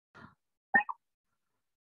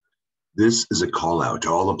This is a call out to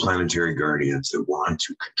all the planetary guardians that want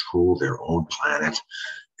to control their own planet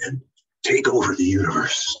and take over the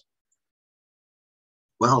universe.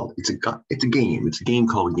 Well, it's a game. It's a game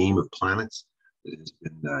called Game of Planets that has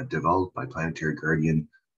been developed by planetary guardian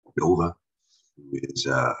Nova, who is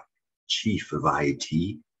chief of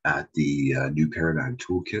IT at the New Paradigm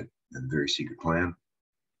Toolkit and Very Secret Plan.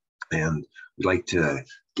 And we'd like to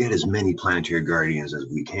get as many planetary guardians as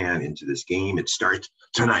we can into this game. It starts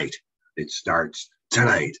tonight.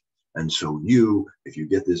 And so you, if you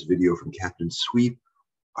get this video from Captain Sweep,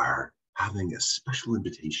 are having a special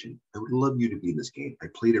invitation. I would love you to be in this game. I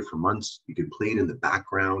played it for months. You can play it in the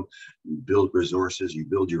background. You build resources, you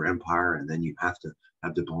build your empire, and then you have to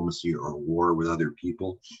have diplomacy or war with other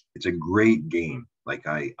people. It's a great game. Like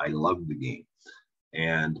I love the game.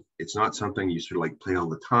 And it's not something you sort of like play all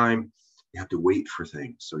the time. You have to wait for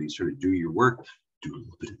things. So you sort of do your work, do a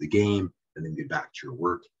little bit of the game, and then get back to your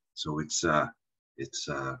work. So it's a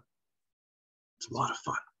lot of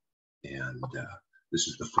fun. And this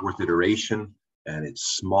is the fourth iteration, and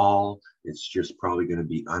it's small. It's just probably going to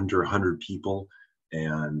be under 100 people.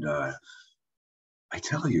 And I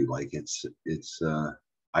tell you, like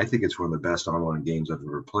I think it's one of the best online games I've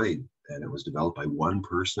ever played. And it was developed by one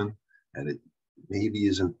person, and it maybe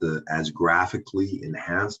isn't as graphically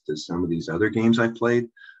enhanced as some of these other games I played,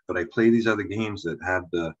 but I play these other games that have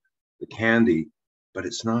the candy, but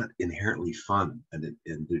it's not inherently fun, and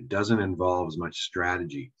it doesn't involve as much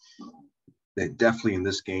strategy. That definitely in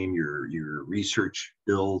this game, your research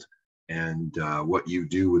build and what you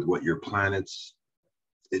do with what your planets,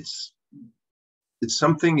 it's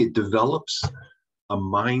something. It develops a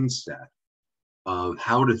mindset of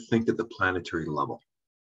how to think at the planetary level.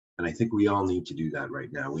 And I think we all need to do that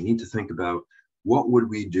right now. We need to think about what would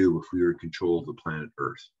we do if we were in control of the planet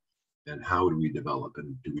Earth, and how do we develop?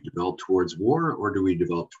 And do we develop towards war, or do we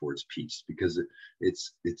develop towards peace? Because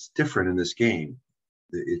it's different in this game.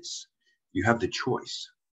 You have the choice.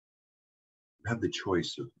 You have the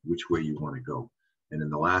choice of which way you want to go. And in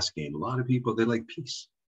the last game, a lot of people, they like peace.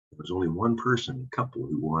 There was only one person, a couple,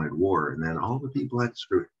 who wanted war, and then all the people had to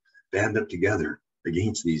sort of band up together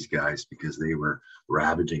against these guys because they were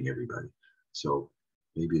ravaging everybody. So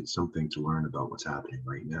maybe it's something to learn about what's happening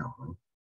right now, huh?